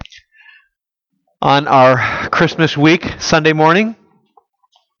On our Christmas week, Sunday morning,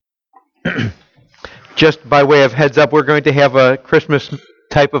 just by way of heads up, we're going to have a Christmas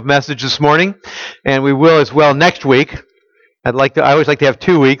type of message this morning, and we will as well next week. I always like to have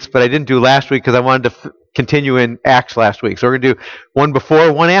 2 weeks, but I didn't do last week because I wanted to continue in Acts last week. So we're going to do one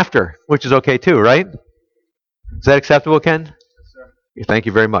before, one after, which is okay too, right? Is that acceptable, Ken? Yes, sir. Thank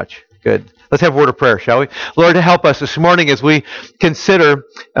you very much. Good. Let's have a word of prayer, shall we? Lord, help us this morning as we consider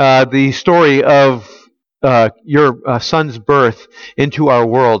the story of your son's birth into our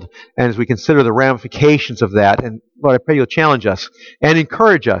world, and as we consider the ramifications of that. And Lord, I pray you'll challenge us and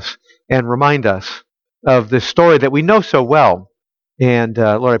encourage us and remind us of this story that we know so well. And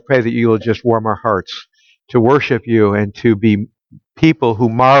Lord, I pray that you will just warm our hearts to worship you and to be people who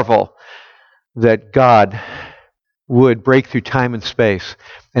marvel that God would break through time and space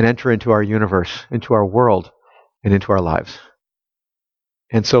and enter into our universe, into our world, and into our lives.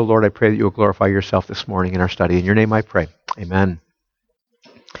 And so, Lord, I pray that you will glorify yourself this morning in our study. In your name I pray. Amen.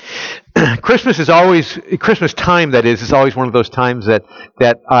 Christmas time, that is always one of those times that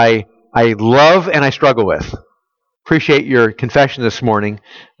I love and I struggle with. Appreciate your confession this morning,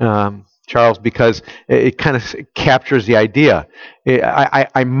 Charles, because it kind of captures the idea.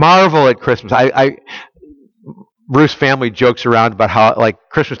 I marvel at Christmas. Bruce's family jokes around about how, like,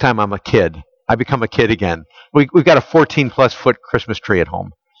 Christmas time, I'm a kid. I become a kid again. We've got a 14-plus foot Christmas tree at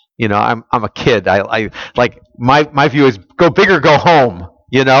home. You know, I'm a kid. I like my view is go big or go home.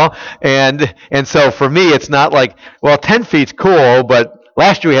 You know, and so for me, it's not like, well, 10 feet's cool, but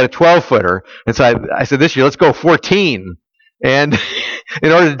last year we had a 12-footer, and so I said this year let's go 14. And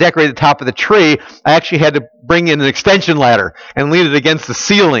in order to decorate the top of the tree, I actually had to bring in an extension ladder and lean it against the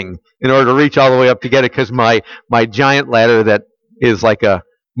ceiling in order to reach all the way up to get it, because my giant ladder that is like a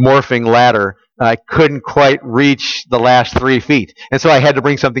morphing ladder, I couldn't quite reach the last 3 feet. And so I had to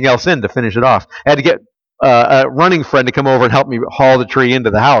bring something else in to finish it off. I had to get a running friend to come over and help me haul the tree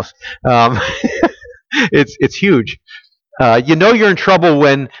into the house. It's huge. You know you're in trouble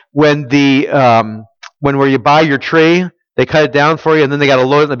when where you buy your tree, they cut it down for you, and then they got to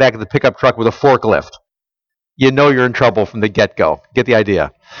load it in the back of the pickup truck with a forklift. You know you're in trouble from the get-go. Get the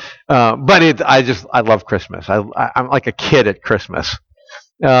idea? But I love Christmas. I'm like a kid at Christmas.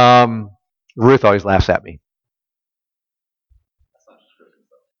 Ruth always laughs at me.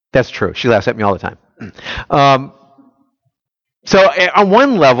 That's true. She laughs at me all the time. So on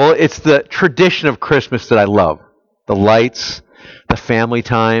one level, it's the tradition of Christmas that I love. The lights, the family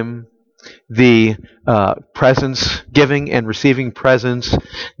time, the presents, giving and receiving presents,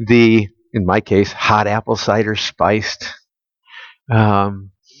 in my case, hot apple cider spiced.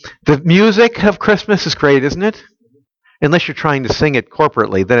 The music of Christmas is great, isn't it? Unless you're trying to sing it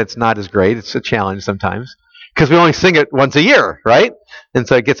corporately, then it's not as great. It's a challenge sometimes, because we only sing it once a year, right? And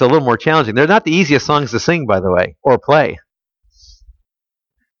so it gets a little more challenging. They're not the easiest songs to sing, by the way, or play.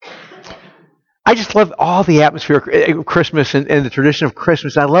 I just love all the atmosphere of Christmas and the tradition of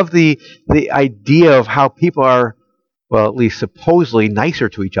Christmas. I love the idea of how people are, well, at least supposedly nicer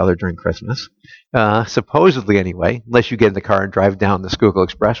to each other during Christmas. Supposedly, anyway, unless you get in the car and drive down the Schuylkill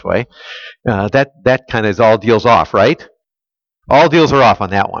Expressway. That kind of is all deals off, right? All deals are off on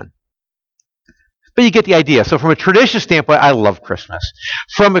that one. But you get the idea. So from a tradition standpoint, I love Christmas.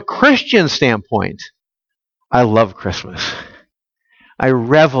 From a Christian standpoint, I love Christmas. I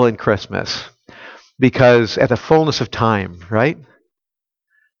revel in Christmas. Because at the fullness of time, right,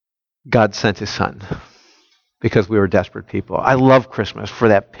 God sent his son because we were desperate people. I love Christmas for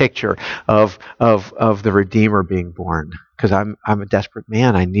that picture of the Redeemer being born, because I'm a desperate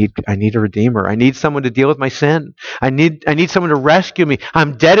man. I need a Redeemer. I need someone to deal with my sin. I need someone to rescue me.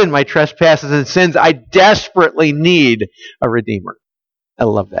 I'm dead in my trespasses and sins. I desperately need a Redeemer. I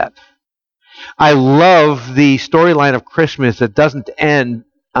love that. I love the storyline of Christmas that doesn't end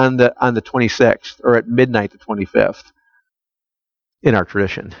on the 26th or at midnight the 25th in our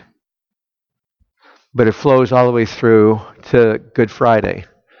tradition. But it flows all the way through to Good Friday.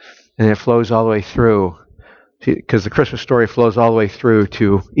 And it flows all the way through, because the Christmas story flows all the way through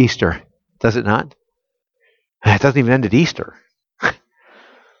to Easter. Does it not? It doesn't even end at Easter.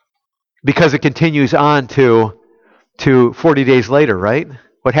 Because it continues on to 40 days later, right?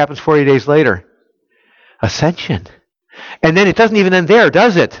 What happens 40 days later? Ascension. And then it doesn't even end there,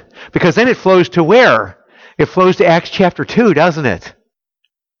 does it? Because then it flows to where? It flows to Acts chapter 2, doesn't it?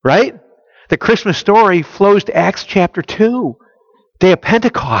 Right? The Christmas story flows to Acts chapter 2. Day of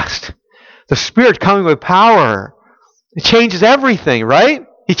Pentecost. The Spirit coming with power. It changes everything, right?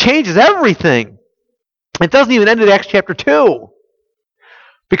 He changes everything. It doesn't even end at Acts chapter 2.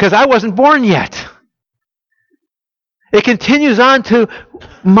 Because I wasn't born yet. It continues on to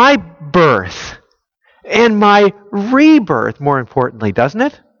my birth. and my rebirth, more importantly, doesn't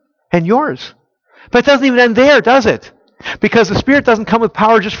it? And yours. But it doesn't even end there, does it? Because the Spirit doesn't come with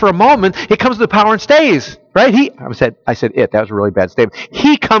power just for a moment. It comes with power and stays, right? I said it. That was a really bad statement.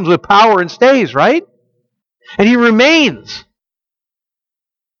 He comes with power and stays, right? And He remains.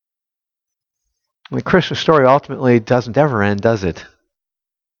 The Christmas story ultimately doesn't ever end, does it?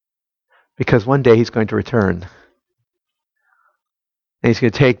 Because one day He's going to return. And He's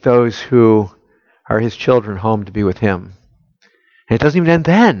going to take those who are His children home to be with Him. And it doesn't even end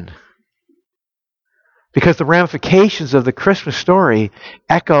then. Because the ramifications of the Christmas story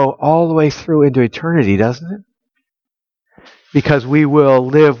echo all the way through into eternity, doesn't it? Because we will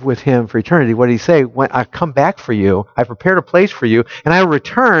live with Him for eternity. What did He say? When I come back for you, I prepared a place for you, and I will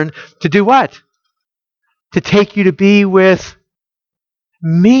return to do what? To take you to be with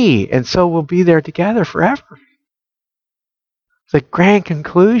me. And so we'll be there together forever. The grand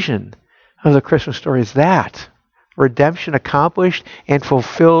conclusion of the Christmas story is that. Redemption accomplished and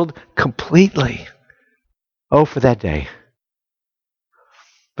fulfilled completely. Oh, for that day.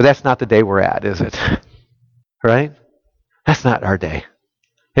 But that's not the day we're at, is it? Right? That's not our day.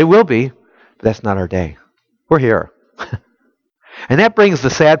 It will be, but that's not our day. We're here. And that brings the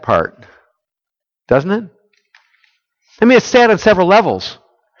sad part, doesn't it? I mean, it's sad on several levels.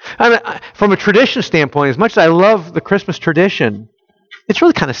 I mean, from a tradition standpoint, as much as I love the Christmas tradition, it's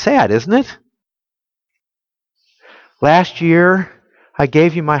really kind of sad, isn't it? Last year, I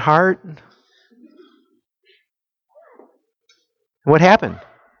gave you my heart. What happened?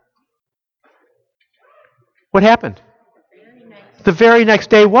 What happened? The very next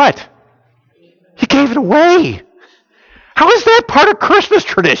day, what? You gave it away. How is that part of Christmas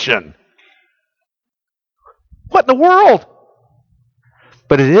tradition? What in the world?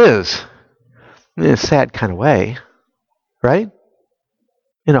 But it is. In a sad kind of way. Right?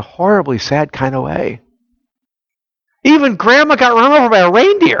 In a horribly sad kind of way. Even Grandma got run over by a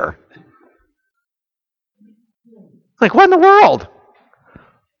reindeer. Like, what in the world?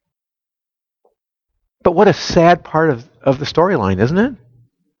 But what a sad part of the storyline, isn't it?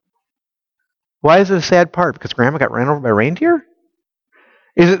 Why is it a sad part? Because Grandma got ran over by a reindeer?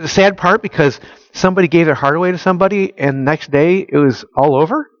 Is it the sad part because somebody gave their heart away to somebody and the next day it was all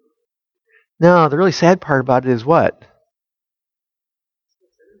over? No, the really sad part about it is what?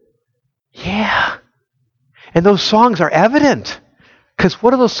 Yeah. And those songs are evident. Because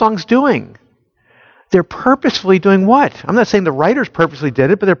what are those songs doing? They're purposefully doing what? I'm not saying the writers purposely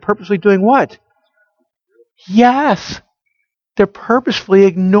did it, but they're purposely doing what? Yes. They're purposefully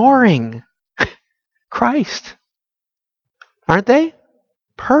ignoring Christ. Aren't they?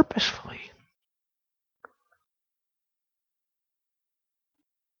 Purposefully.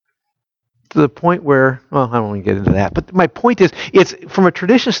 To the point where, well, I don't want to get into that. But my point is, it's from a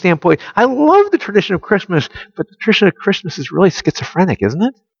tradition standpoint, I love the tradition of Christmas, but the tradition of Christmas is really schizophrenic, isn't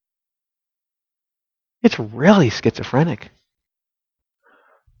it? It's really schizophrenic.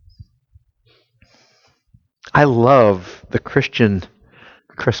 I love the Christian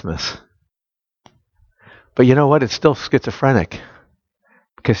Christmas. But you know what? It's still schizophrenic.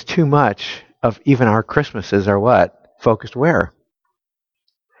 Because too much of even our Christmases are what? Focused where?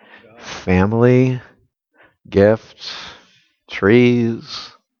 Family, gifts,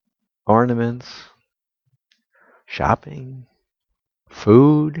 trees, ornaments, shopping,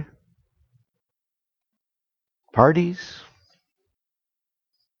 food, parties.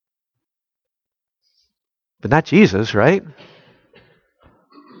 But not Jesus, right?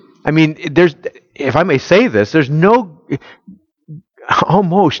 I mean, if I may say this, there's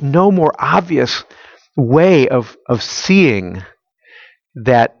almost no more obvious way of seeing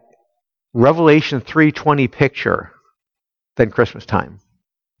that Revelation 3:20 picture than Christmas time.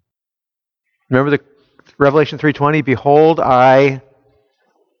 Remember the Revelation 3:20? Behold, I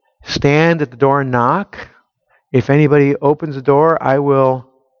stand at the door and knock. If anybody opens the door, I will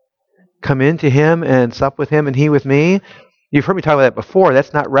come into him and sup with him and he with me. You've heard me talk about that before.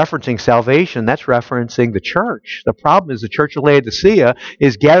 That's not referencing salvation. That's referencing the church. The problem is the church of Laodicea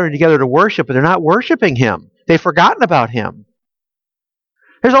is gathering together to worship, but they're not worshiping him. They've forgotten about him.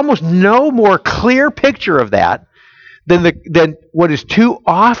 There's almost no more clear picture of that than what is too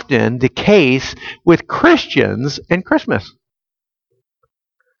often the case with Christians and Christmas.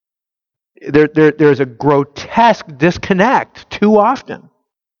 There's a grotesque disconnect too often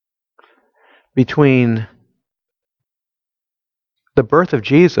between the birth of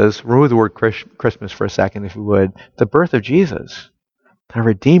Jesus. Remove the word Christmas for a second, if you would. The birth of Jesus, the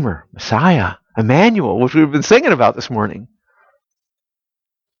Redeemer, Messiah, Emmanuel, which we've been singing about this morning.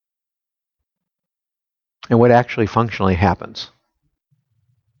 And what actually functionally happens.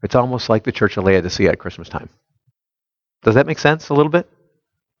 It's almost like the Church of Laodicea at Christmas time. Does that make sense a little bit?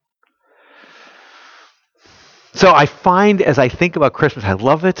 So I find as I think about Christmas, I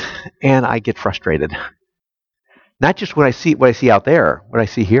love it and I get frustrated. Not just what I see out there, what I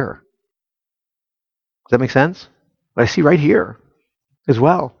see here. Does that make sense? What I see right here as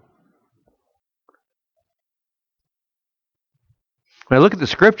well. When I look at the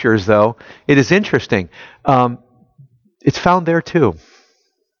scriptures, though, it is interesting. It's found there too.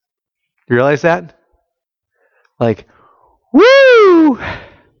 You realize that? Like, woo!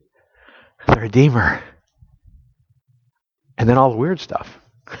 The Redeemer. And then all the weird stuff.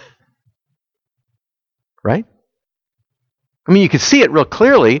 Right? I mean, you can see it real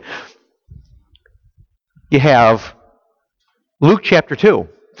clearly. You have Luke chapter 2. In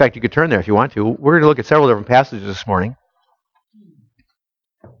fact, you could turn there if you want to. We're going to look at several different passages this morning.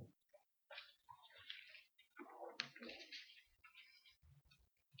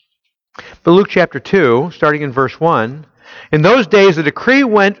 But Luke chapter 2, starting in verse 1, in those days a decree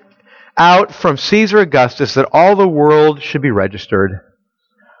went out from Caesar Augustus that all the world should be registered.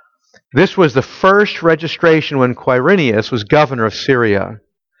 This was the first registration when Quirinius was governor of Syria.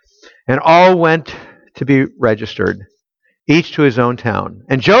 And all went to be registered, each to his own town.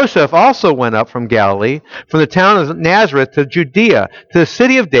 And Joseph also went up from Galilee, from the town of Nazareth to Judea, to the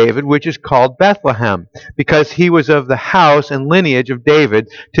city of David, which is called Bethlehem, because he was of the house and lineage of David,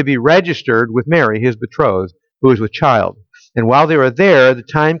 to be registered with Mary, his betrothed, who was with child. And while they were there, the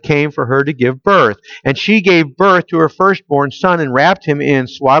time came for her to give birth. And she gave birth to her firstborn son, and wrapped him in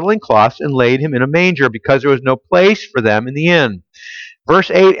swaddling cloths, and laid him in a manger, because there was no place for them in the inn.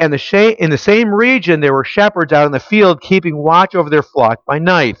 Verse 8, and in the same region there were shepherds out in the field, keeping watch over their flock by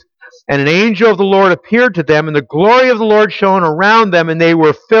night. And an angel of the Lord appeared to them, and the glory of the Lord shone around them, and they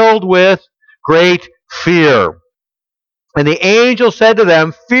were filled with great fear. And the angel said to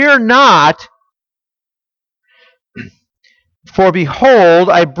them, fear not, for behold,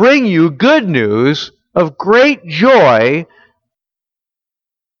 I bring you good news of great joy,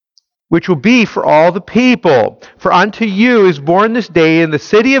 which will be for all the people. For unto you is born this day in the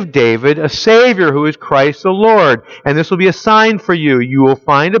city of David a Savior, who is Christ the Lord. And this will be a sign for you. You will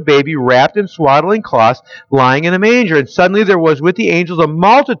find a baby wrapped in swaddling cloths, lying in a manger. And suddenly there was with the angels a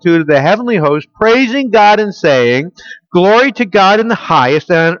multitude of the heavenly host, praising God and saying, glory to God in the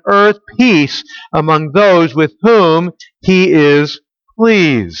highest, and on earth peace among those with whom he is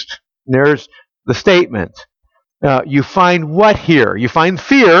pleased. And there's the statement. You find what here? You find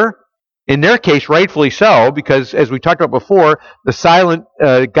fear. In their case, rightfully so, because as we talked about before,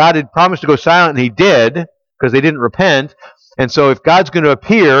 God had promised to go silent, and he did, because they didn't repent. And so if God's going to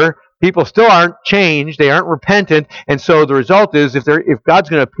appear, people still aren't changed, they aren't repentant, and so the result is, if God's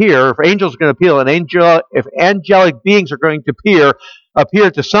going to appear, if angels are going to appear, if angelic beings are going to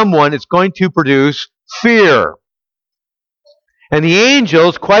appear to someone, it's going to produce fear. And the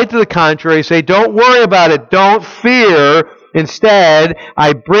angels, quite to the contrary, say, don't worry about it, don't fear. Instead,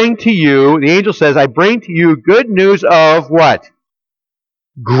 I bring to you, the angel says, I bring to you good news of what?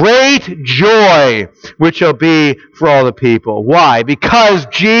 Great joy, which shall be for all the people. Why? Because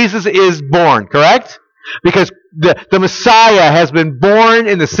Jesus is born, correct? Because the Messiah has been born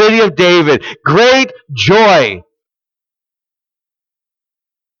in the city of David. Great joy.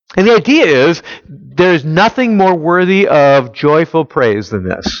 And the idea is, there's nothing more worthy of joyful praise than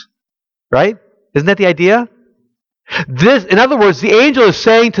this. Right? Isn't that the idea? In other words, the angel is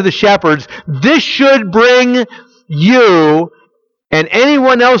saying to the shepherds, this should bring you and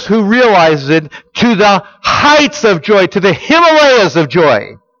anyone else who realizes it to the heights of joy, to the Himalayas of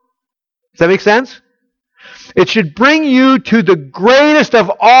joy. Does that make sense? It should bring you to the greatest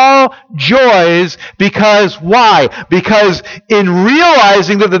of all joys, because why? Because in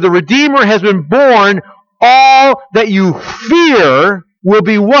realizing that the Redeemer has been born, all that you fear will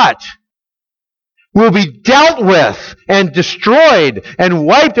be what? Will be dealt with and destroyed and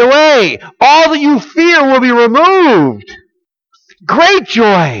wiped away. All that you fear will be removed. Great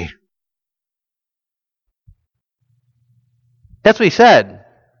joy. That's what he said.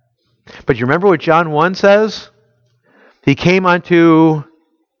 But you remember what John 1 says? He came unto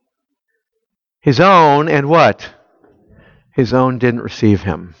his own, and what? His own didn't receive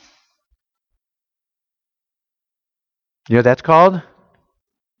him. You know what that's called?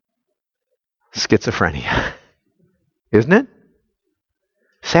 Schizophrenia. Isn't it?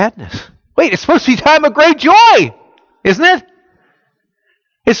 Sadness. Wait, it's supposed to be a time of great joy, isn't it?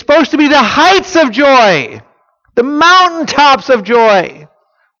 It's supposed to be the heights of joy, the mountaintops of joy.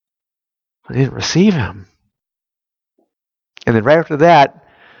 But they didn't receive him. And then right after that,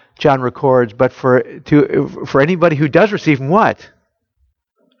 John records, but for anybody who does receive him, what?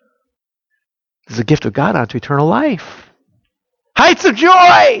 is the gift of God unto eternal life. Heights of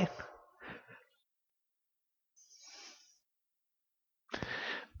joy!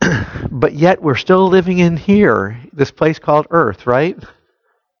 But yet we're still living in here, this place called earth, right?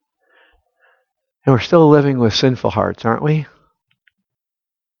 And we're still living with sinful hearts, aren't we?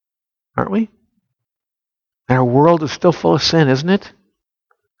 Aren't we? And our world is still full of sin, isn't it?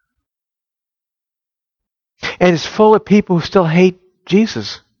 And it's full of people who still hate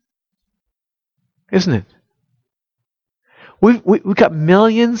Jesus. Isn't it? We've got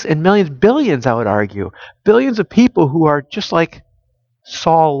millions and millions, billions, I would argue, billions of people who are just like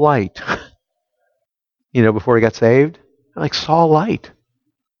Saul Light. Before he got saved, like Saul Light.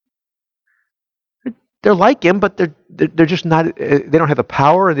 They're like him, but they're just not. They don't have the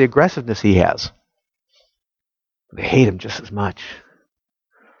power or the aggressiveness he has. They hate him just as much,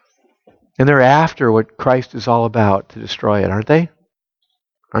 and they're after what Christ is all about to destroy it, aren't they?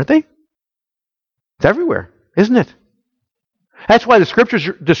 Aren't they? It's everywhere, isn't it? That's why the scriptures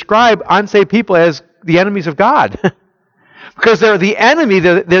describe unsaved people as the enemies of God. Because they're the enemy,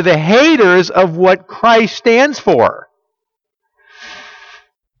 they're the haters of what Christ stands for.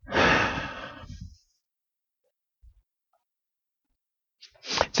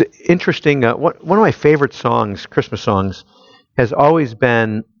 It's interesting. One of my favorite songs, Christmas songs, has always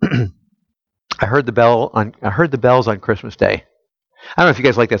been I heard the bells on Christmas Day. I don't know if you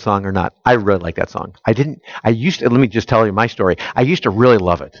guys like that song or not. I really like that song. let me just tell you my story. I used to really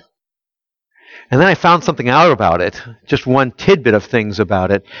love it. And then I found something out about it, just one tidbit of things about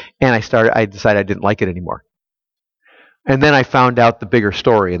it, and I decided I didn't like it anymore. And then I found out the bigger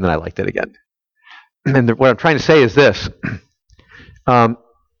story, and then I liked it again. And what I'm trying to say is this.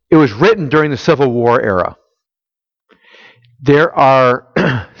 It was written during the Civil War era. There are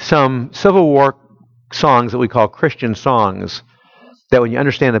some Civil War songs that we call Christian songs that when you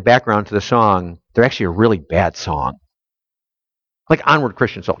understand the background to the song, they're actually a really bad song. Like Onward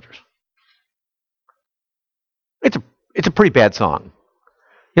Christian Soldiers. It's a pretty bad song. You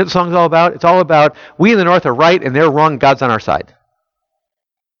know what the song's all about? It's all about we in the North are right and they're wrong, God's on our side.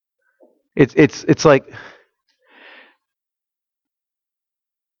 It's like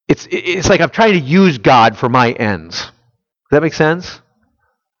I'm trying to use God for my ends. Does that make sense?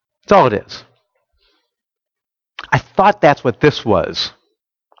 That's all it is. I thought that's what this was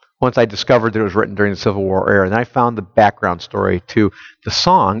once I discovered that it was written during the Civil War era. And then I found the background story to the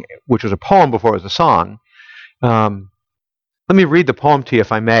song, which was a poem before it was a song. Let me read the poem to you,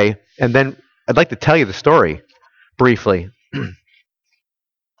 if I may, and then I'd like to tell you the story briefly.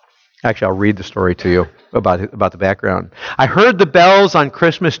 Actually, I'll read the story to you about the background. I heard the bells on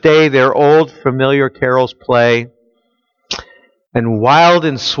Christmas Day, their old familiar carols play, and wild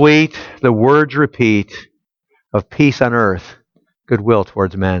and sweet the words repeat of peace on earth, goodwill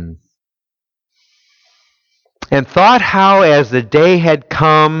towards men. And thought how, as the day had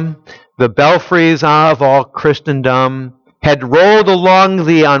come, the belfries of all Christendom had rolled along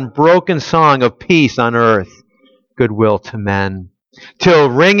the unbroken song of peace on earth, goodwill to men. Till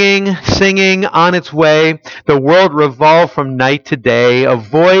ringing, singing on its way, the world revolved from night to day, a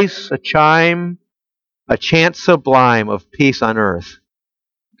voice, a chime, a chant sublime of peace on earth,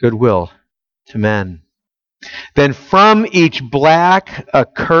 goodwill to men. Then from each black,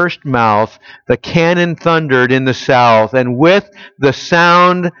 accursed mouth, the cannon thundered in the south, and with the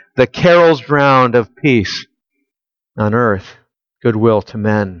sound the carols drowned of peace on earth, goodwill to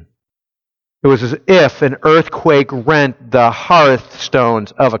men. It was as if an earthquake rent the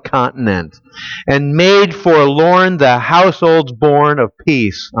hearthstones of a continent, and made forlorn the households born of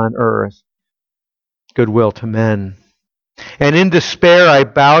peace on earth, goodwill to men. And in despair I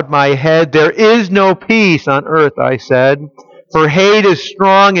bowed my head. There is no peace on earth, I said, for hate is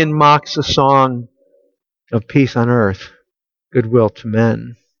strong and mocks the song of peace on earth, goodwill to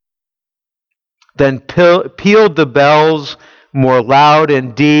men. Then pealed the bells more loud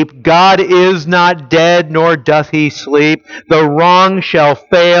and deep. God is not dead, nor doth he sleep. The wrong shall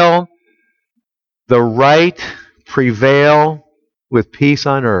fail, the right prevail, with peace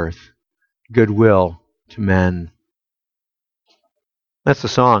on earth, goodwill to men. That's the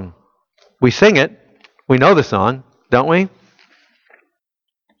song. We sing it. We know the song, don't we?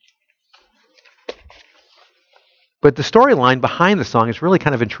 But the storyline behind the song is really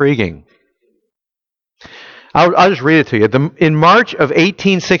kind of intriguing. I'll just read it to you. In March of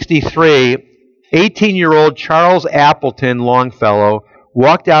 1863, 18-year-old Charles Appleton Longfellow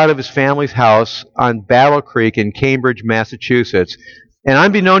walked out of his family's house on Battle Creek in Cambridge, Massachusetts, and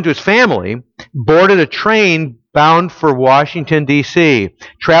unbeknown to his family, boarded a train bound for Washington, D.C.,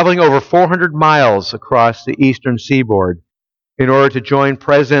 traveling over 400 miles across the eastern seaboard. in order to join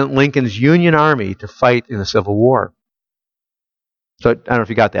President Lincoln's Union Army to fight in the Civil War. So I don't know if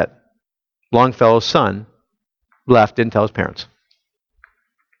you got that. Longfellow's son left, didn't tell his parents.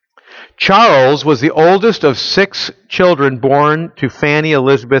 Charles was the oldest of 6 children born to Fanny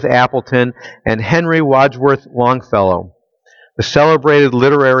Elizabeth Appleton and Henry Wadsworth Longfellow, the celebrated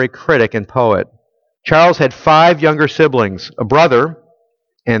literary critic and poet. Charles had 5 younger siblings, a brother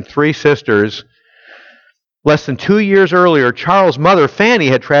and 3 sisters. Less than 2 years earlier, Charles' mother, Fanny,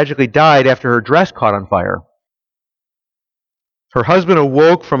 had tragically died after her dress caught on fire. Her husband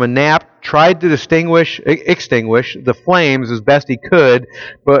awoke from a nap, tried to extinguish the flames as best he could,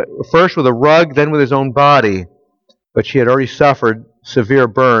 but first with a rug, then with his own body. But she had already suffered severe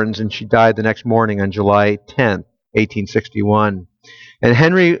burns, and she died the next morning on July 10th, 1861. And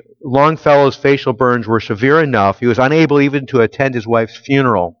Henry Longfellow's facial burns were severe enough, he was unable even to attend his wife's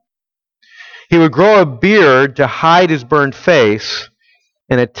funeral. He would grow a beard to hide his burned face,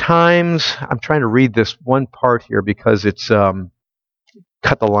 and at times, I'm trying to read this one part here because it's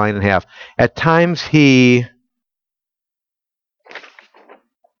cut the line in half. At times he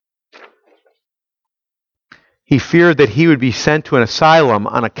feared that he would be sent to an asylum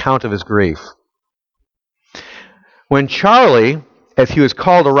on account of his grief. When Charlie, as he was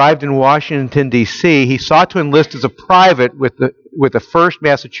called, arrived in Washington, D.C., he sought to enlist as a private with the 1st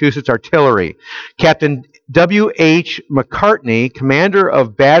Massachusetts Artillery. Captain W.H. McCartney, commander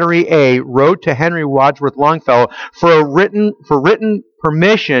of Battery A, wrote to Henry Wadsworth Longfellow for written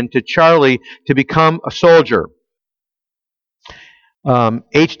permission to Charlie to become a soldier.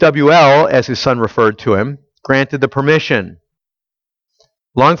 HWL, as his son referred to him, granted the permission.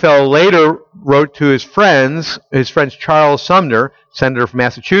 Longfellow later wrote to his friends Charles Sumner, senator from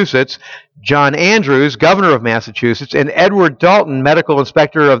Massachusetts, John Andrews, governor of Massachusetts, and Edward Dalton, medical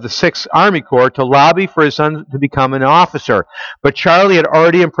inspector of the 6th Army Corps, to lobby for his son to become an officer. But Charlie had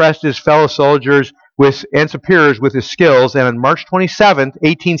already impressed his fellow soldiers and superiors with his skills, and on March 27,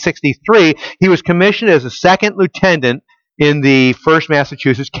 1863, he was commissioned as a 2nd lieutenant in the 1st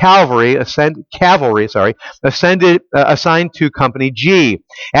Massachusetts Cavalry, assigned to Company G.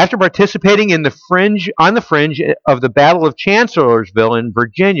 After participating on the fringe of the Battle of Chancellorsville in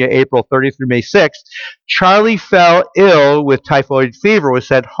Virginia, April 30th through May 6th, Charlie fell ill with typhoid fever, was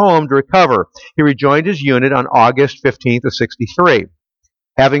sent home to recover. He rejoined his unit on August 15th of 63,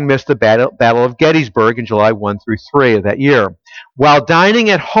 having missed the Battle of Gettysburg in July 1 through 3 of that year. While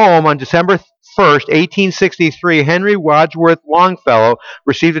dining at home on December 1st, 1863, Henry Wadsworth Longfellow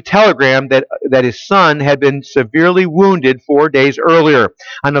received a telegram that his son had been severely wounded 4 days earlier.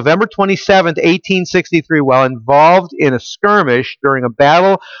 On November 27th, 1863, while involved in a skirmish during a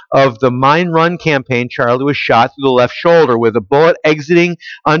battle of the Mine Run campaign, Charlie was shot through the left shoulder with a bullet exiting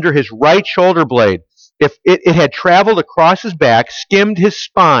under his right shoulder blade. If it had traveled across his back, skimmed his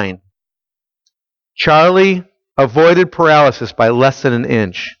spine, Charlie avoided paralysis by less than an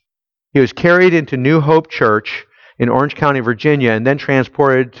inch. He was carried into New Hope Church in Orange County, Virginia, and then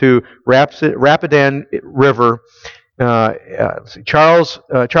transported to Rapidan River.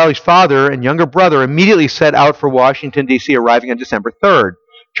 Charlie's father and younger brother immediately set out for Washington, D.C., arriving on December 3rd.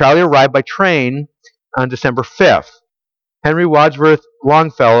 Charlie arrived by train on December 5th. Henry Wadsworth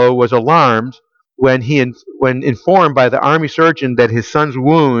Longfellow was alarmed when informed by the Army surgeon that his son's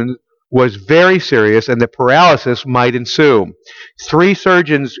wound was very serious and that paralysis might ensue. 3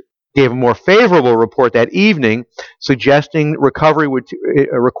 surgeons gave a more favorable report that evening, suggesting recovery would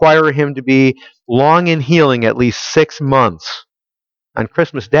require him to be long in healing, at least 6 months. On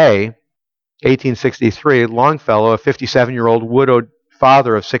Christmas Day, 1863, Longfellow, a 57-year-old widowed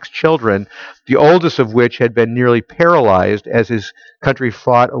father of 6 children, the oldest of which had been nearly paralyzed as his country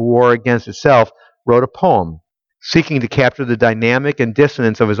fought a war against itself, wrote a poem seeking to capture the dynamic and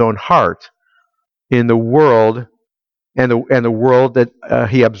dissonance of his own heart in the world and the world that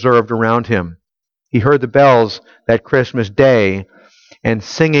he observed around him. He heard the bells that Christmas Day and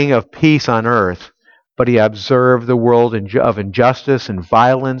singing of peace on earth, but he observed the world of injustice and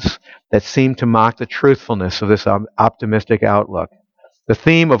violence that seemed to mock the truthfulness of this optimistic outlook. The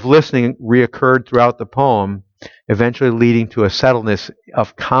theme of listening reoccurred throughout the poem, eventually leading to a settledness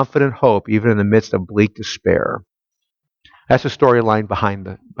of confident hope even in the midst of bleak despair. That's the storyline behind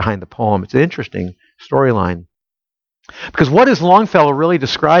the poem. It's an interesting storyline. Because what is Longfellow really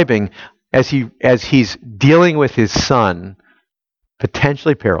describing as he's dealing with his son,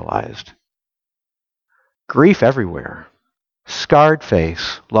 potentially paralyzed? Grief everywhere. Scarred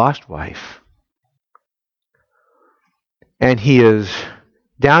face, lost wife. And he is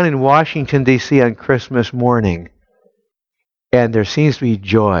down in Washington, D.C. on Christmas morning, and there seems to be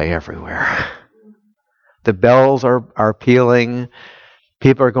joy everywhere. The bells are pealing.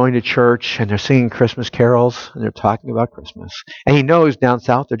 People are going to church and they're singing Christmas carols and they're talking about Christmas. And he knows down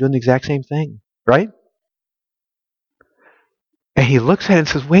south they're doing the exact same thing, right? And he looks at it and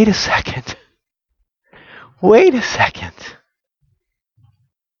says, wait a second. Wait a second.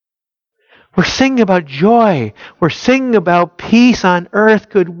 We're singing about joy. We're singing about peace on earth,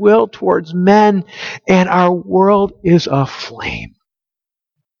 goodwill towards men, and our world is aflame.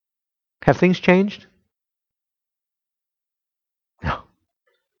 Have things changed? No.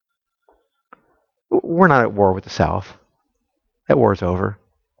 We're not at war with the South. That war's over.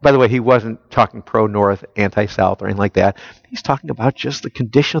 By the way, he wasn't talking pro-North, anti-South, or anything like that. He's talking about just the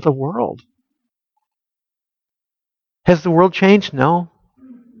condition of the world. Has the world changed? No.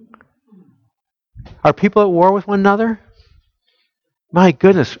 Are people at war with one another? My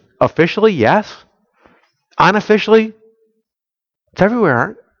goodness. Officially, yes. Unofficially, it's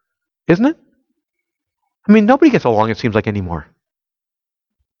everywhere, isn't it? I mean, nobody gets along, it seems like, anymore.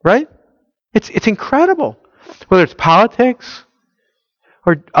 Right? It's incredible. Whether it's politics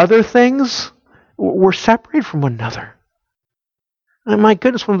or other things, we're separated from one another. And my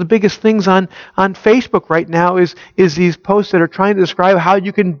goodness, one of the biggest things on Facebook right now is these posts that are trying to describe how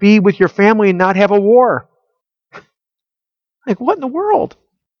you can be with your family and not have a war. Like, what in the world?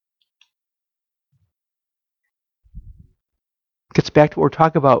 Gets back to what we're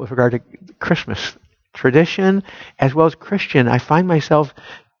talking about with regard to Christmas. Tradition as well as Christian. I find myself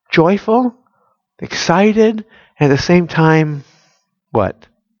joyful, excited, and at the same time, what?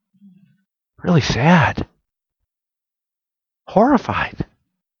 Really sad. Horrified.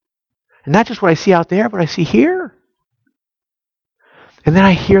 And not just what I see out there, but I see here. And then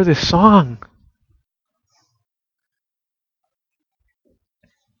I hear this song.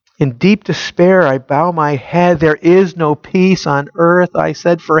 In deep despair, I bow my head. There is no peace on earth. I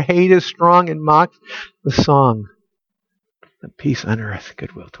said, for hate is strong, and mocked the song. The peace on earth,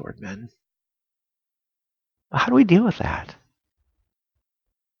 goodwill toward men. How do we deal with that?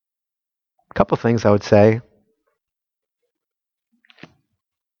 A couple of things I would say.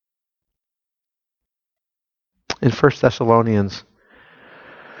 In 1 Thessalonians,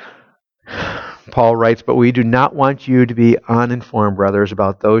 Paul writes, but we do not want you to be uninformed, brothers,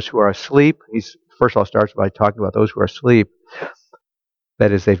 about those who are asleep. He first of all starts by talking about those who are asleep.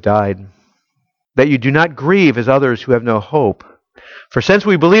 That is, they've died. That you do not grieve as others who have no hope. For since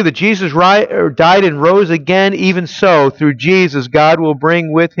we believe that Jesus died and rose again, even so, through Jesus, God will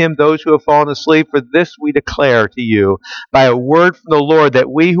bring with him those who have fallen asleep. For this we declare to you by a word from the Lord,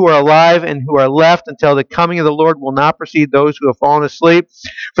 that we who are alive and who are left until the coming of the Lord will not precede those who have fallen asleep.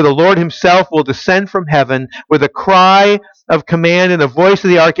 For the Lord himself will descend from heaven with a cry of command and the voice of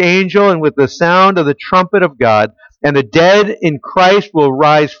the archangel and with the sound of the trumpet of God. And the dead in Christ will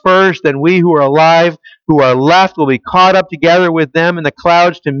rise first, and we who are alive, who are left, will be caught up together with them in the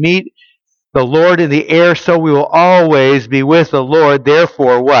clouds to meet the Lord in the air. So we will always be with the Lord.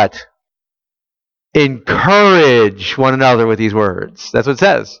 Therefore, what? Encourage one another with these words. That's what it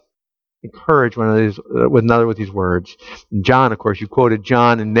says. Encourage one another with these words. And John, of course, you quoted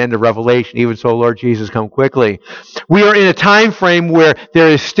John and then the Revelation, even so, Lord Jesus, come quickly. We are in a time frame where there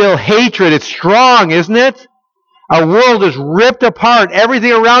is still hatred. It's strong, isn't it? Our world is ripped apart.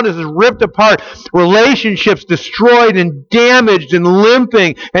 Everything around us is ripped apart. Relationships destroyed and damaged and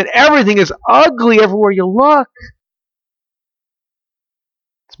limping. And everything is ugly everywhere you look.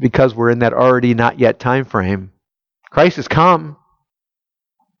 It's because we're in that already not yet time frame. Christ has come.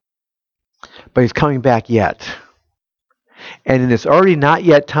 But he's coming back yet. And in this already not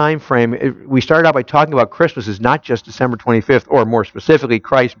yet time frame, we started out by talking about Christmas is not just December 25th, or more specifically,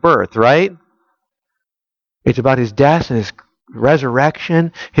 Christ's birth, right? It's about his death and his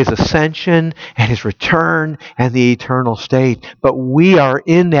resurrection, his ascension, and his return, and the eternal state. But we are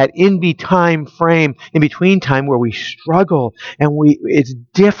in that in-between time where we struggle, and it's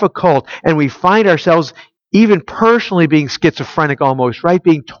difficult, and we find ourselves even personally being schizophrenic almost, right?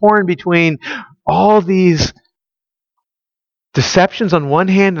 Being torn between all these deceptions on one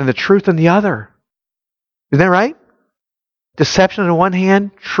hand and the truth on the other. Isn't that right? Deception on the one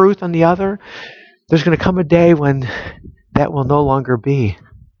hand, truth on the other. There's going to come a day when that will no longer be.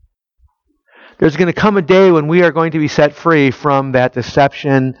 There's going to come a day when we are going to be set free from that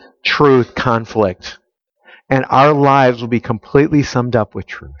deception-truth conflict. And our lives will be completely summed up with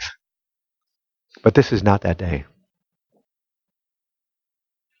truth. But this is not that day.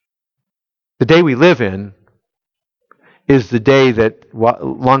 The day we live in is the day that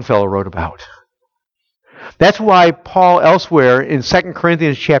Longfellow wrote about. That's why Paul elsewhere in 2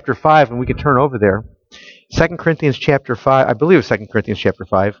 Corinthians chapter 5, and we can turn over there, 2 Corinthians chapter 5, I believe it's 2 Corinthians chapter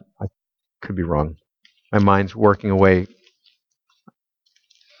 5. I could be wrong. My mind's working away.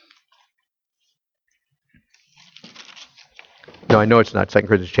 No, I know it's not 2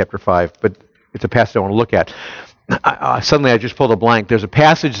 Corinthians chapter 5, but it's a passage I want to look at. Suddenly I just pulled a blank. There's a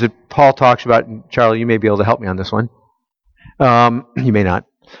passage that Paul talks about, and Charlie, you may be able to help me on this one. You may not.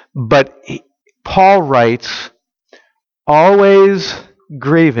 But Paul writes, always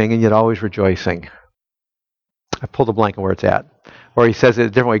grieving and yet always rejoicing. I pulled a blank on where it's at. Or he says it a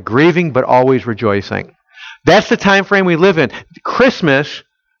different way, grieving but always rejoicing. That's the time frame we live in. Christmas,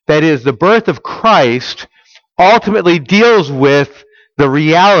 that is the birth of Christ, ultimately deals with the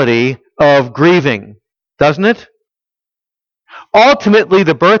reality of grieving, doesn't it? Ultimately,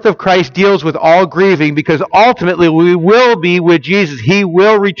 the birth of Christ deals with all grieving because ultimately we will be with Jesus. He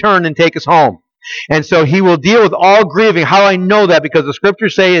will return and take us home. And so he will deal with all grieving. How do I know that? Because the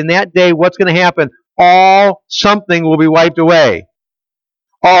scriptures say in that day what's going to happen? All something will be wiped away.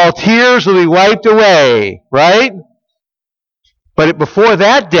 All tears will be wiped away, right? But before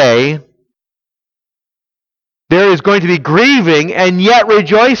that day, there is going to be grieving and yet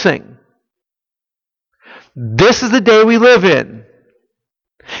rejoicing. This is the day we live in.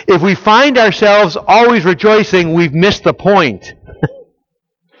 If we find ourselves always rejoicing, we've missed the point.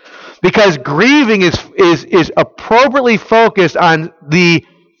 Because grieving is appropriately focused on the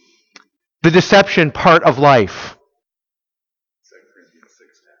deception part of life.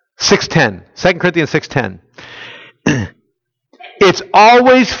 6:10. 2 Corinthians 6:10. It's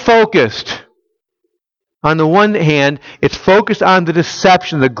always focused. On the one hand, it's focused on the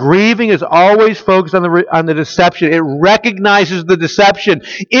deception. The grieving is always focused on the deception. It recognizes the deception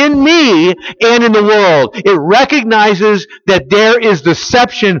in me and in the world. It recognizes that there is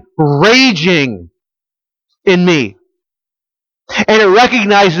deception raging in me. And it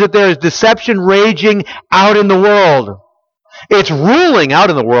recognizes that there is deception raging out in the world. It's ruling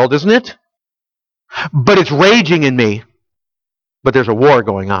out in the world, isn't it? But it's raging in me. But there's a war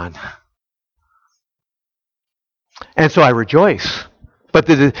going on. And so I rejoice. But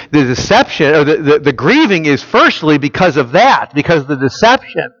the deception, or the grieving is firstly because of that, because of the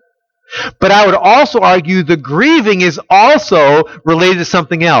deception. But I would also argue the grieving is also related to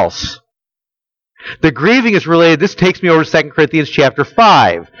something else. The grieving is related, this takes me over to 2 Corinthians chapter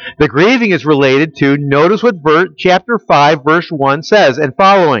 5. The grieving is related to, notice what chapter 5 verse 1 says and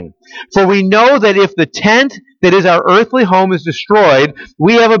following. For we know that if the tent that is our earthly home is destroyed,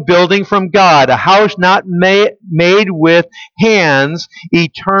 we have a building from God, a house not made with hands,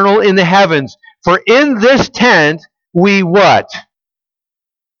 eternal in the heavens. For in this tent we what?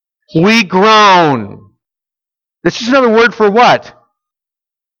 We groan. This is another word for what?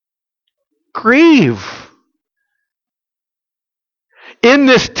 Grieve. In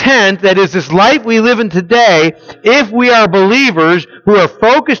this tent, that is this life we live in today, if we are believers who are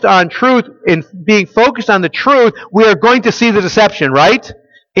focused on truth and being focused on the truth, we are going to see the deception, right?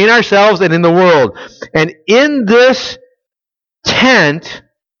 In ourselves and in the world. And in this tent,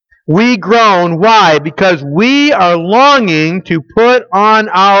 we groan. Why? Because we are longing to put on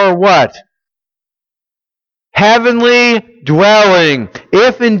our what? Heavenly dwelling.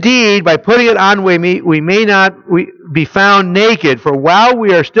 If indeed, by putting it on, we may not be found naked. For while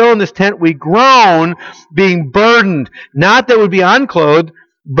we are still in this tent, we groan, being burdened. Not that we would be unclothed,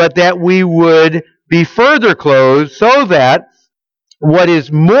 but that we would be further clothed, so that what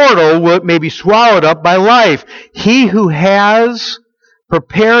is mortal may be swallowed up by life. He who has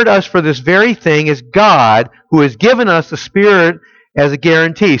prepared us for this very thing is God, who has given us the Spirit as a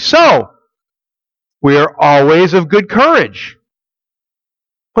guarantee. So, we are always of good courage.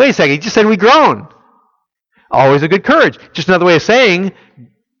 Wait a second, he just said we groan. Always of good courage. Just another way of saying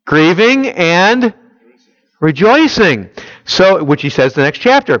grieving and rejoicing. So, which he says in the next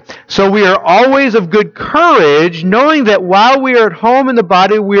chapter. So we are always of good courage, knowing that while we are at home in the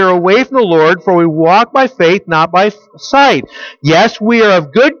body, we are away from the Lord, for we walk by faith, not by sight. Yes, we are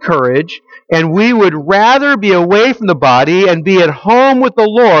of good courage, and we would rather be away from the body and be at home with the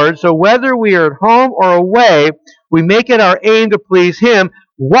Lord. So whether we are at home or away, we make it our aim to please Him.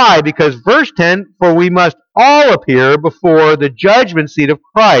 Why? Because verse 10, for we must all appear before the judgment seat of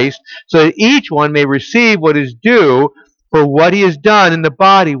Christ, so that each one may receive what is due for what he has done in the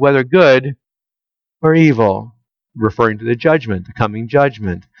body, whether good or evil. Referring to the judgment, the coming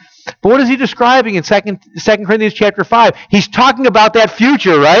judgment. But what is he describing in 2 Corinthians chapter 5? He's talking about that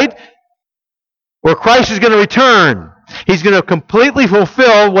future, right? Where Christ is going to return. He's going to completely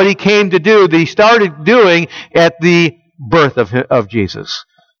fulfill what he came to do, that he started doing at the birth of Jesus.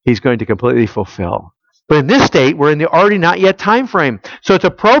 He's going to completely fulfill. But in this state, we're in the already not yet time frame. So it's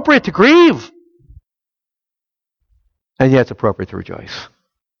appropriate to grieve. And yet it's appropriate to rejoice.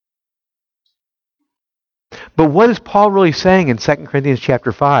 But what is Paul really saying in 2 Corinthians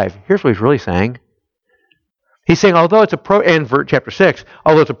chapter 5? Here's what he's really saying. He's saying, although it's and chapter 6,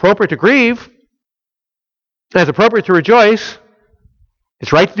 although it's appropriate to grieve, and it's appropriate to rejoice,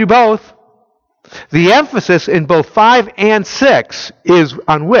 it's right to do both. The emphasis in both 5 and 6 is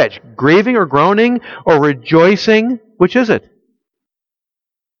on which? Grieving or groaning or rejoicing? Which is it?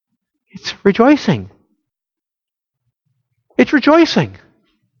 It's rejoicing. It's rejoicing.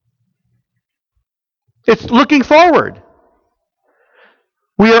 It's looking forward.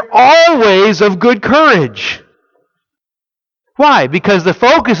 We are always of good courage. Why? Because the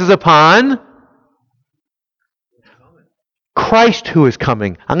focus is upon Christ who is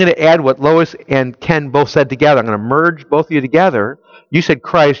coming. I'm going to add what Lois and Ken both said together. I'm going to merge both of you together. You said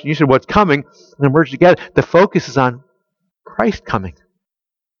Christ, and you said what's coming. I'm going to merge together. The focus is on Christ coming.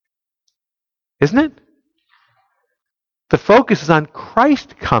 Isn't it? The focus is on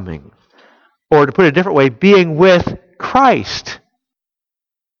Christ coming. Or to put it a different way, being with Christ.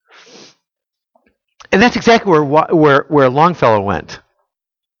 And that's exactly where Longfellow went.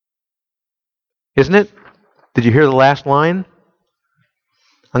 Isn't it? Did you hear the last line?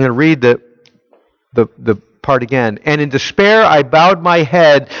 I'm going to read the part again. And in despair I bowed my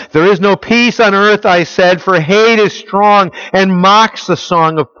head. There is no peace on earth, I said, for hate is strong and mocks the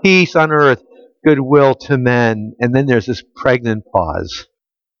song of peace on earth, goodwill to men. And then there's this pregnant pause.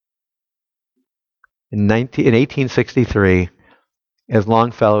 In 1863, as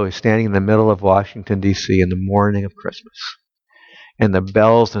Longfellow is standing in the middle of Washington, D.C. in the morning of Christmas, and the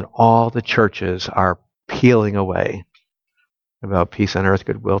bells in all the churches are pealing away about peace on earth,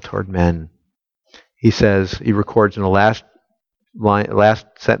 goodwill toward men. He says, he records in the last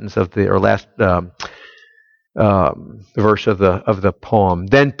sentence of the, or last verse of the poem.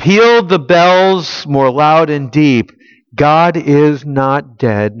 Then pealed the bells more loud and deep. God is not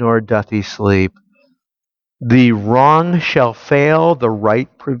dead, nor doth he sleep. The wrong shall fail, the right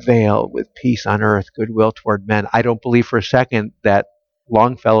prevail, with peace on earth, goodwill toward men. I don't believe for a second that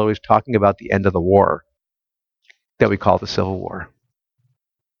Longfellow is talking about the end of the war that we call the Civil War.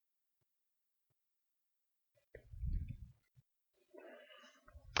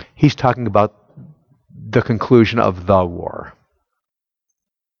 He's talking about the conclusion of the war.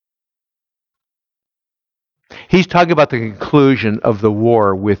 He's talking about the conclusion of the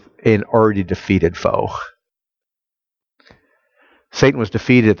war with an already defeated foe. Satan was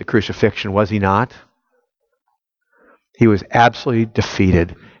defeated at the crucifixion, was he not? He was absolutely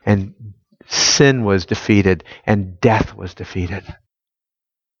defeated, and sin was defeated, and death was defeated.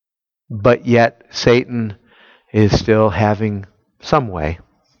 But yet, Satan is still having some way,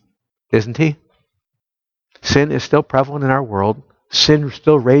 isn't he? Sin is still prevalent in our world. Sin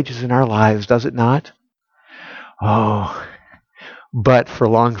still rages in our lives, does it not? Oh, but for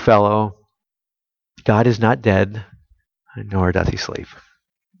Longfellow, God is not dead, nor doth he sleep.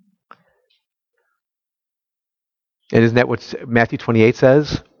 And isn't that what Matthew 28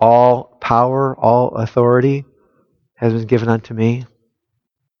 says? All power, all authority has been given unto me.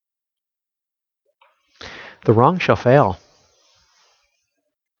 The wrong shall fail,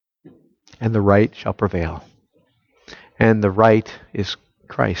 and the right shall prevail. And the right is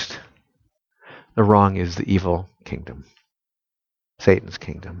Christ. The wrong is the evil kingdom, Satan's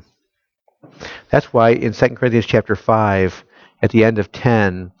kingdom. That's why in 2 Corinthians chapter 5, at the end of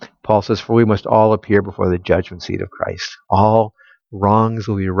 10, Paul says, for we must all appear before the judgment seat of Christ. All wrongs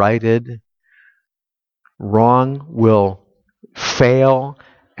will be righted. Wrong will fail,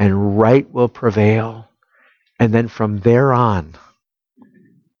 and right will prevail. And then from there on,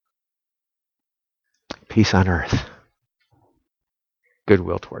 peace on earth,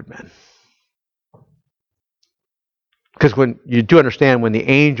 goodwill toward men. Because when you do understand, when the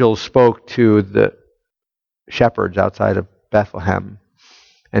angels spoke to the shepherds outside of Bethlehem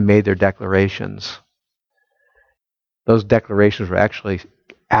and made their declarations, those declarations were actually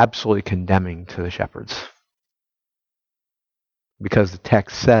absolutely condemning to the shepherds. Because the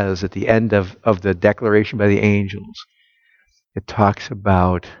text says at the end of the declaration by the angels, it talks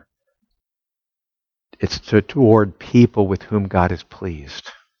about it's toward people with whom God is pleased.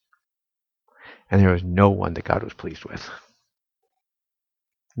 And there was no one that God was pleased with.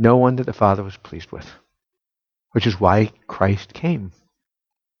 No one that the Father was pleased with. Which is why Christ came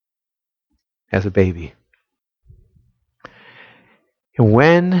as a baby. And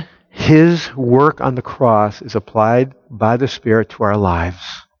when His work on the cross is applied by the Spirit to our lives,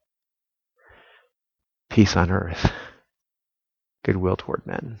 peace on earth, goodwill toward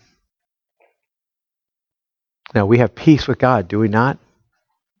men. Now we have peace with God, do we not?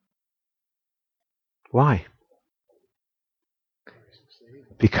 Why?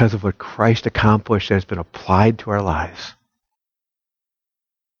 because of what Christ accomplished and has been applied to our lives.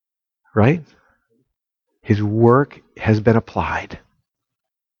 Right? His work has been applied,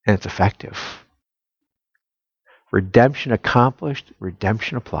 and it's effective. Redemption accomplished,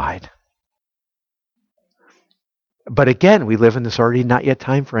 redemption applied. But again, we live in this already not yet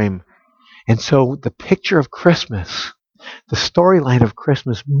time frame. And so the picture of Christmas, the storyline of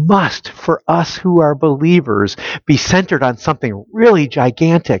Christmas must, for us who are believers, be centered on something really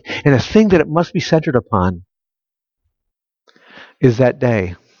gigantic. And the thing that it must be centered upon is that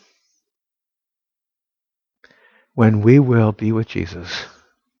day when we will be with Jesus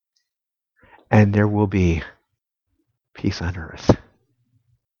and there will be peace on earth,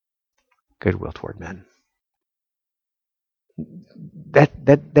 goodwill toward men.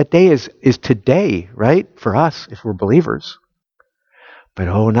 That day is today, right? For us, if we're believers. But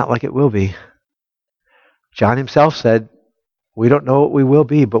not like it will be. John himself said, we don't know what we will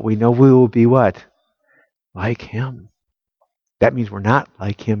be, but we know we will be what? Like him. That means we're not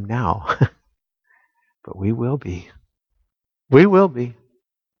like him now. But we will be. We will be.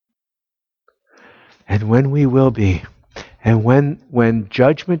 And when we will be, and when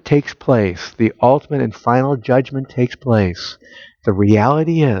judgment takes place, the ultimate and final judgment takes place, the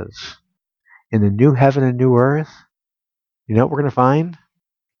reality is, in the new heaven and new earth, you know what we're going to find?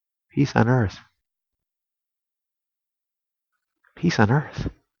 Peace on earth. Peace on earth.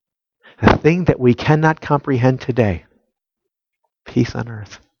 The thing that we cannot comprehend today. Peace on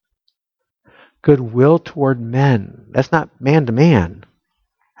earth. Goodwill toward men. That's not man to man.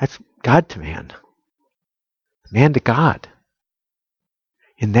 That's God to man. Man to God.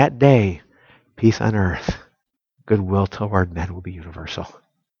 In that day, peace on earth, goodwill toward men will be universal.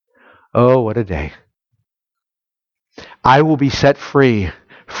 Oh, what a day. I will be set free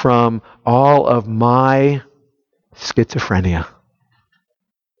from all of my schizophrenia.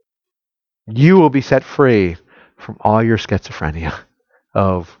 You will be set free from all your schizophrenia.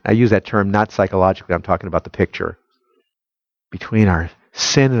 I use that term not psychologically, I'm talking about the picture between our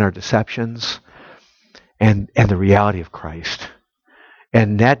sin and our deceptions and the reality of Christ.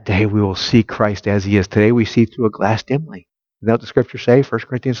 And that day we will see Christ as he is. Today we see through a glass dimly. Isn't that what the scriptures say? 1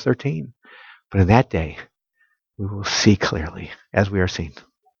 Corinthians 13. But in that day, we will see clearly as we are seen.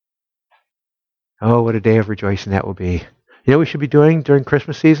 Oh, what a day of rejoicing that will be. You know what we should be doing during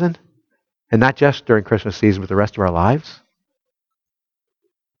Christmas season? And not just during Christmas season, but the rest of our lives?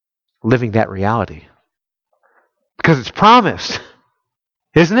 Living that reality. Because it's promised.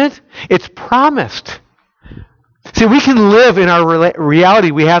 Isn't it? It's promised. See, we can live in our reality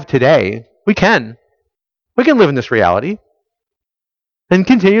we have today. We can. We can live in this reality and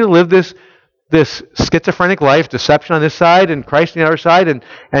continue to live this schizophrenic life, deception on this side and Christ on the other side,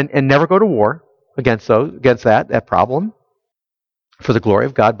 and never go to war against that problem for the glory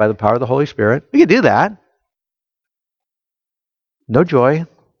of God by the power of the Holy Spirit. We can do that. No joy.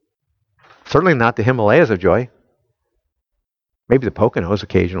 Certainly not the Himalayas of joy. Maybe the Poconos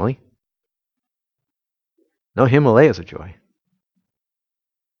occasionally. No Himalayas of joy.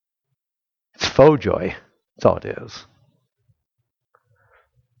 It's faux joy. That's all it is.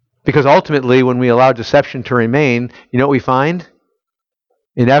 Because ultimately, when we allow deception to remain, you know what we find?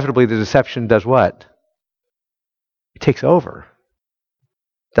 Inevitably, the deception does what? It takes over.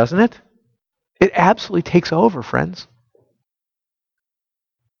 Doesn't it? It absolutely takes over, friends.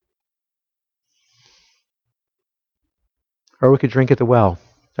 Or we could drink at the well.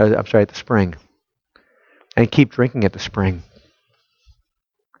 At the spring. And keep drinking at the spring.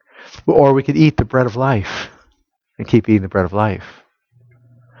 Or we could eat the bread of life and keep eating the bread of life.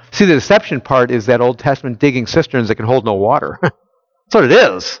 See, the deception part is that Old Testament digging cisterns that can hold no water. That's what it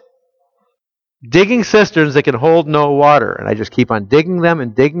is. Digging cisterns that can hold no water. And I just keep on digging them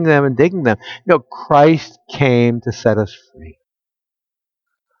and digging them and digging them. You know, Christ came to set us free.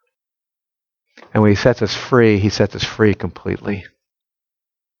 And when he sets us free completely.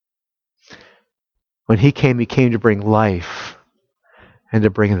 When he came to bring life and to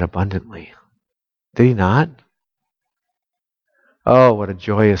bring it abundantly. Did he not? Oh, what a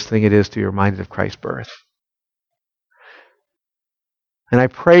joyous thing it is to be reminded of Christ's birth. And I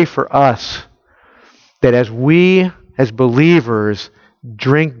pray for us that as we, as believers,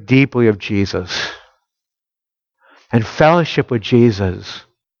 drink deeply of Jesus and fellowship with Jesus,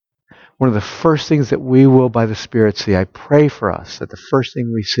 one of the first things that we will by the Spirit see, I pray for us that the first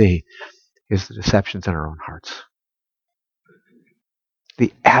thing we see is the deceptions in our own hearts.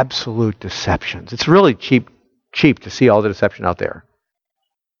 The absolute deceptions. It's really cheap to see all the deception out there.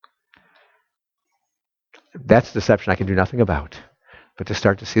 That's deception I can do nothing about. But to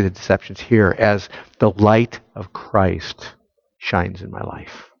start to see the deceptions here as the light of Christ shines in my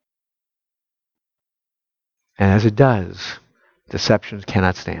life. And as it does, deceptions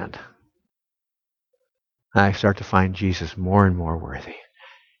cannot stand. And I start to find Jesus more and more worthy.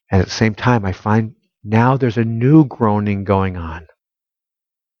 And at the same time, I find now there's a new groaning going on.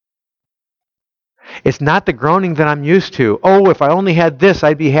 It's not the groaning that I'm used to. Oh, if I only had this,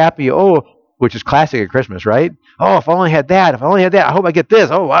 I'd be happy. Oh, which is classic at Christmas, right? Oh, if I only had that. If I only had that, I hope I get this.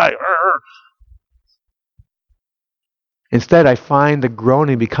 Oh, Instead, I find the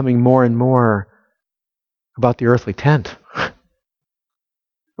groaning becoming more and more about the earthly tent.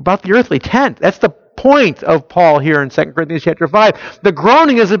 About the earthly tent. That's the point of Paul here in 2 Corinthians chapter 5. The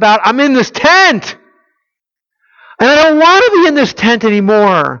groaning is about, I'm in this tent. And I don't want to be in this tent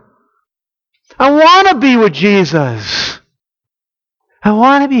anymore. I want to be with Jesus. I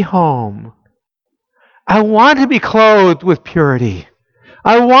want to be home. I want to be clothed with purity.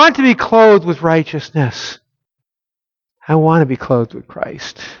 I want to be clothed with righteousness. I want to be clothed with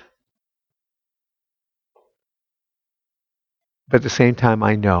Christ. But at the same time,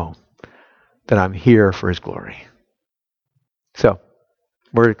 I know that I'm here for His glory. So,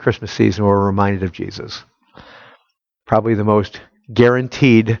 we're at Christmas season, we're reminded of Jesus. Probably the most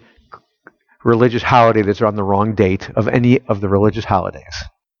guaranteed religious holiday that's on the wrong date of any of the religious holidays.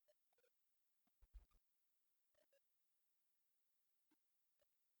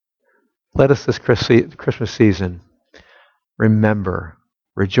 Let us this Christmas season remember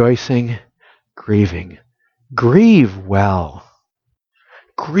rejoicing, grieving. Grieve well.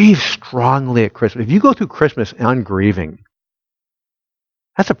 Grieve strongly at Christmas. If you go through Christmas ungrieving,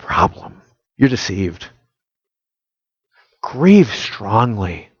 that's a problem. You're deceived. Grieve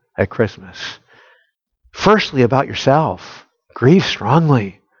strongly at Christmas. Firstly, about yourself. Grieve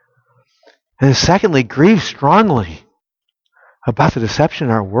strongly. And then secondly, grieve strongly about the deception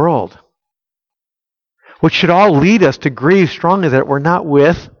in our world. Which should all lead us to grieve strongly that we're not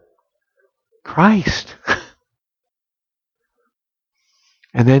with Christ.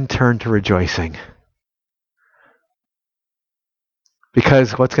 And then turn to rejoicing.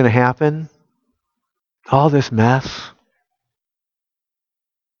 Because what's going to happen? All this mess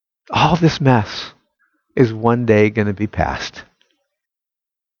is one day going to be past.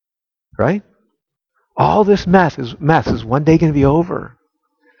 Right? All this mess is one day going to be over.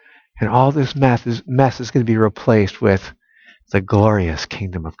 And all this mess is going to be replaced with the glorious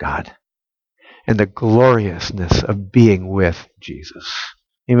kingdom of God. And the gloriousness of being with Jesus.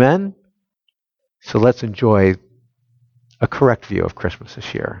 Amen? So let's enjoy a correct view of Christmas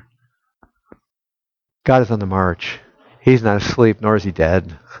this year. God is on the march. He's not asleep, nor is He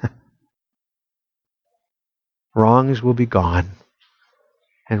dead. Wrongs will be gone.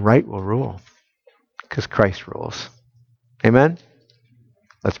 And right will rule. Because Christ rules. Amen?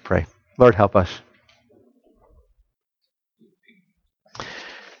 Let's pray. Lord, help us.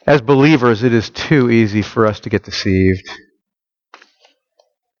 As believers, it is too easy for us to get deceived.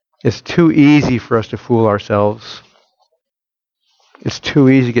 It's too easy for us to fool ourselves. It's too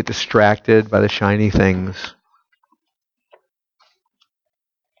easy to get distracted by the shiny things.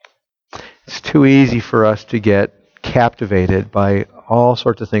 It's too easy for us to get captivated by all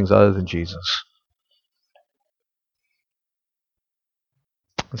sorts of things other than Jesus.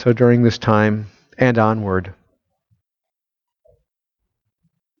 And so during this time and onward,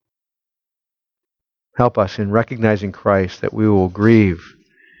 help us in recognizing Christ that we will grieve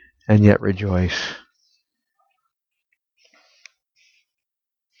and yet rejoice.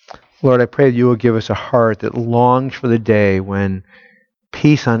 Lord, I pray that you will give us a heart that longs for the day when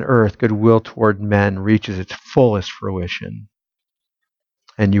peace on earth, goodwill toward men reaches its fullest fruition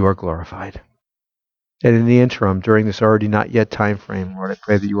and you are glorified. And in the interim, during this already not yet time frame, Lord, I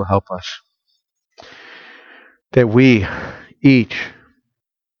pray that you will help us. That we each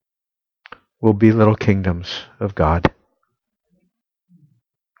will be little kingdoms of God,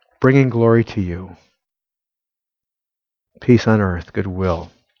 bringing glory to you. Peace on earth,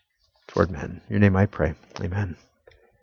 goodwill toward men. In your name I pray. Amen.